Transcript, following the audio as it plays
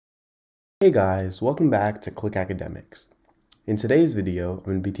Hey guys, welcome back to Click Academics. In today's video, I'm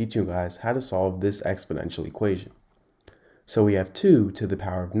going to be teaching you guys how to solve this exponential equation. So we have 2 to the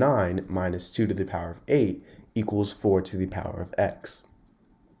power of 9 minus 2 to the power of 8 equals 4 to the power of x.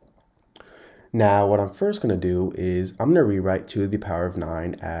 Now what I'm first going to do is I'm going to rewrite 2 to the power of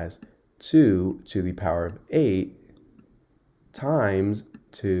 9 as 2 to the power of 8 times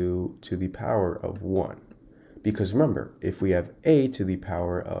 2 to the power of 1. Because remember, if we have a to the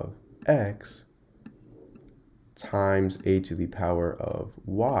power of x times a to the power of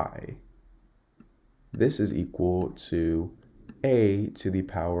y, this is equal to a to the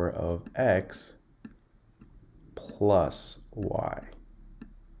power of x plus y.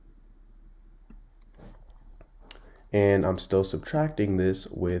 And I'm still subtracting this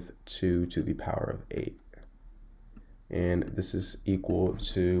with 2 to the power of 8. And this is equal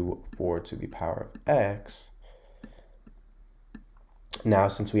to 4 to the power of x. Now,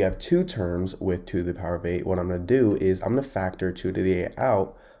 since we have two terms with 2 to the power of 8, what I'm going to do is I'm going to factor 2 to the 8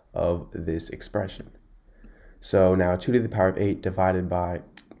 out of this expression. So now 2 to the power of 8 divided by,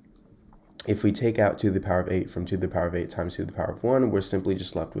 if we take out 2 to the power of 8 from 2 to the power of 8 times 2 to the power of 1, we're simply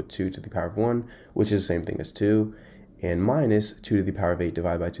just left with 2 to the power of 1, which is the same thing as 2. And minus 2 to the power of 8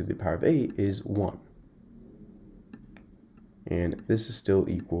 divided by 2 to the power of 8 is 1. And this is still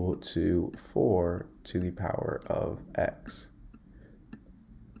equal to 4 to the power of x.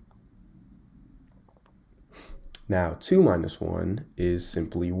 Now, 2 minus 1 is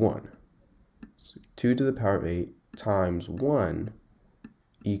simply 1. So 2 to the power of 8 times 1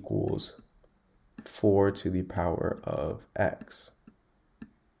 equals 4 to the power of x.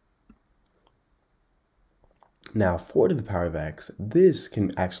 Now, 4 to the power of x, this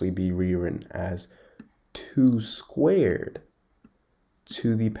can actually be rewritten as 2 squared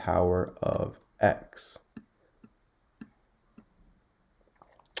to the power of x.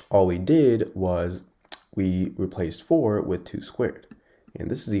 All we did was we replaced 4 with 2 squared.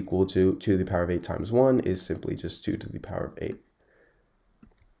 And this is equal to 2 to the power of 8 times 1 is simply just 2 to the power of 8.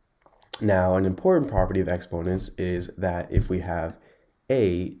 Now, an important property of exponents is that if we have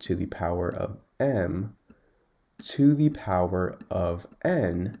a to the power of m to the power of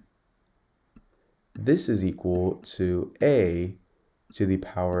n, this is equal to a to the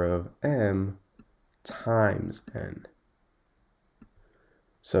power of m times n.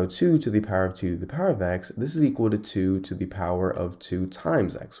 So 2 to the power of 2 to the power of x, this is equal to 2 to the power of 2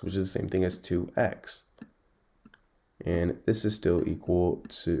 times x, which is the same thing as 2x. And this is still equal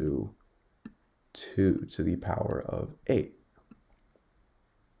to 2 to the power of 8.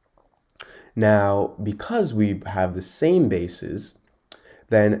 Now, because we have the same bases,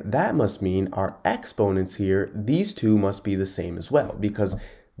 then that must mean our exponents here, these two must be the same as well, because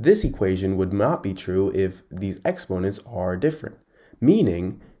this equation would not be true if these exponents are different.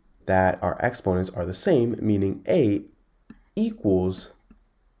 Meaning that our exponents are the same, meaning a equals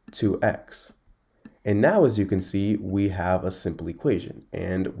 2x. And now, as you can see, we have a simple equation,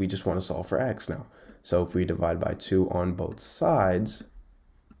 and we just want to solve for x now. So if we divide by 2 on both sides,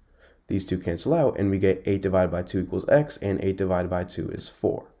 these two cancel out, and we get 8 divided by 2 equals x, and 8 divided by 2 is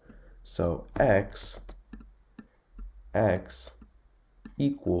 4. So x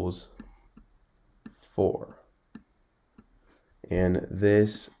equals 4. And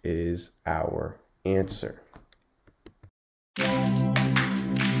this is our answer. To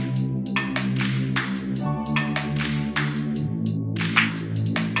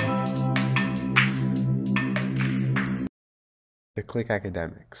Click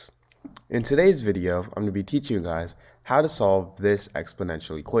Academics. In today's video, I'm going to be teaching you guys how to solve this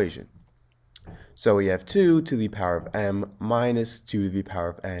exponential equation. So we have 2 to the power of m minus 2 to the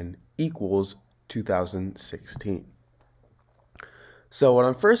power of n equals 2016. So what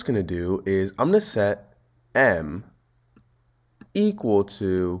I'm first going to do is I'm going to set m equal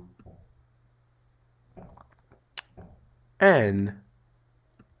to n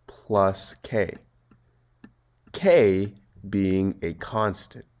plus k, k being a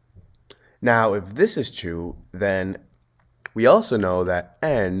constant. Now, if this is true, then we also know that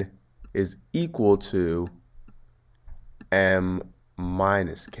n is equal to m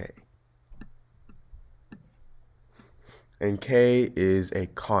minus k. And k is a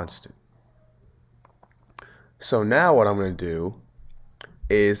constant. So now what I'm going to do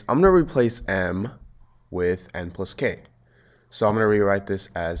is I'm going to replace m with n plus k. So I'm going to rewrite this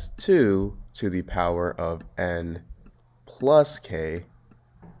as 2 to the power of n plus k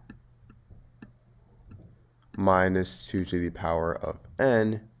minus 2 to the power of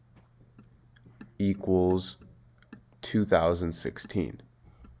n equals 2016.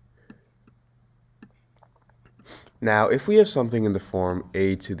 Now, if we have something in the form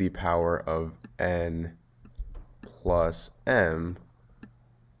a to the power of n plus m,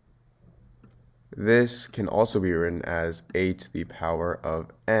 this can also be written as a to the power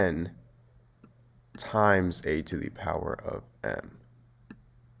of n times a to the power of m.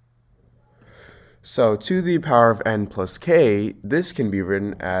 So 2 to the power of n plus k, this can be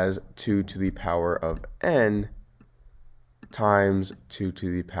written as 2 to the power of n times 2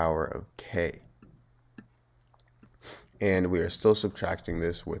 to the power of k. And we are still subtracting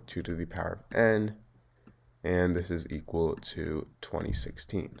this with 2 to the power of n, and this is equal to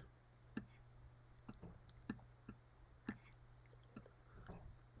 2016.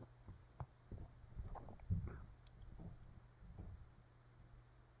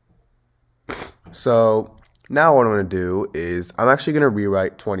 So now what I'm going to do is I'm actually going to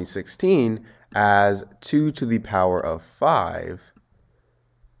rewrite 2016 as 2 to the power of 5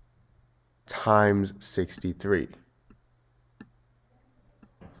 times 63.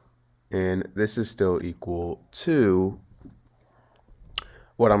 And this is still equal to,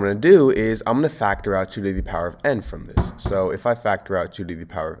 what I'm going to do is I'm going to factor out 2 to the power of n from this. So if I factor out 2 to the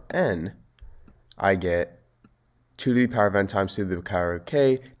power of n, I get 2 to the power of n times 2 to the power of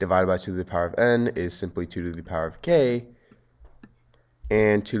k divided by 2 to the power of n is simply 2 to the power of k,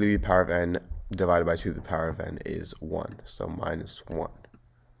 and 2 to the power of n divided by 2 to the power of n is 1, so minus 1.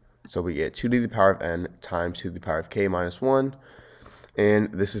 So we get 2 to the power of n times 2 to the power of k minus 1,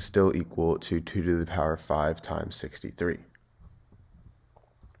 and this is still equal to 2 to the power of 5 times 63.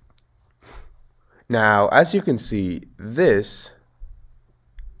 Now, as you can see, this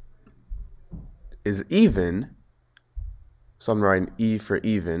is even, so I'm writing E for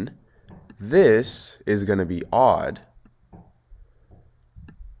even. This is going to be odd.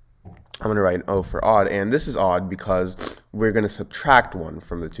 I'm going to write an O for odd, and this is odd because we're going to subtract 1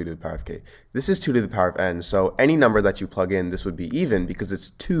 from the 2 to the power of k. This is 2 to the power of n, so any number that you plug in, this would be even because it's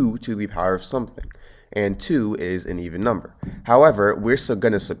 2 to the power of something, and 2 is an even number. However, we're still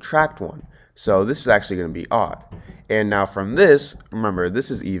going to subtract 1, so this is actually going to be odd. And now from this, remember,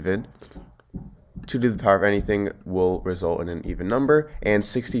 this is even. 2 to the power of anything will result in an even number, and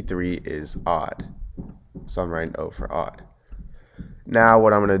 63 is odd. So I'm writing O for odd. Now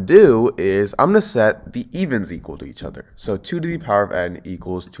what I'm going to do is I'm going to set the evens equal to each other. So 2 to the power of n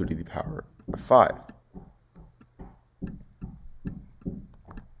equals 2 to the power of 5.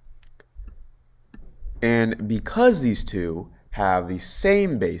 And because these two have the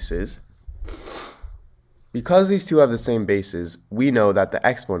same bases, we know that the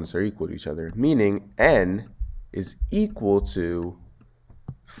exponents are equal to each other, meaning n is equal to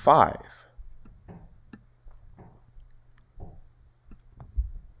 5.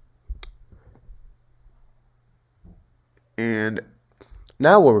 And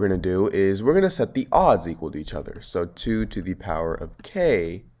now what we're going to do is we're going to set the odds equal to each other. So 2 to the power of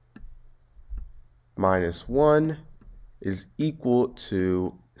k minus 1 is equal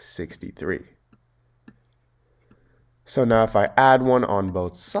to 63. So now if I add 1 on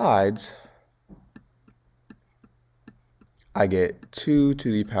both sides, I get 2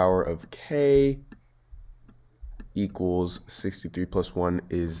 to the power of k equals 63 plus 1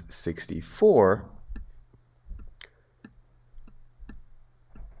 is 64.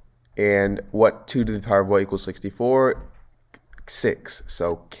 And what 2 to the power of what equals 64? 6.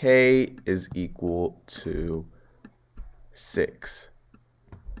 So k is equal to 6.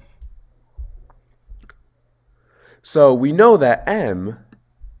 So we know that m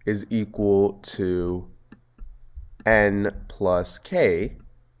is equal to n plus k.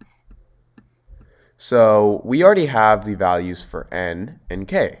 So we already have the values for n and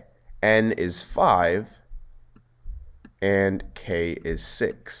k. N is 5 and k is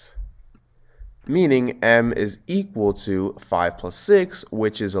 6. Meaning m is equal to 5 plus 6,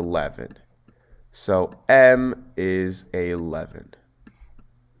 which is 11. So m is 11.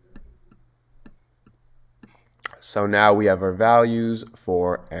 So now we have our values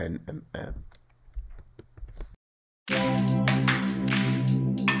for n and m.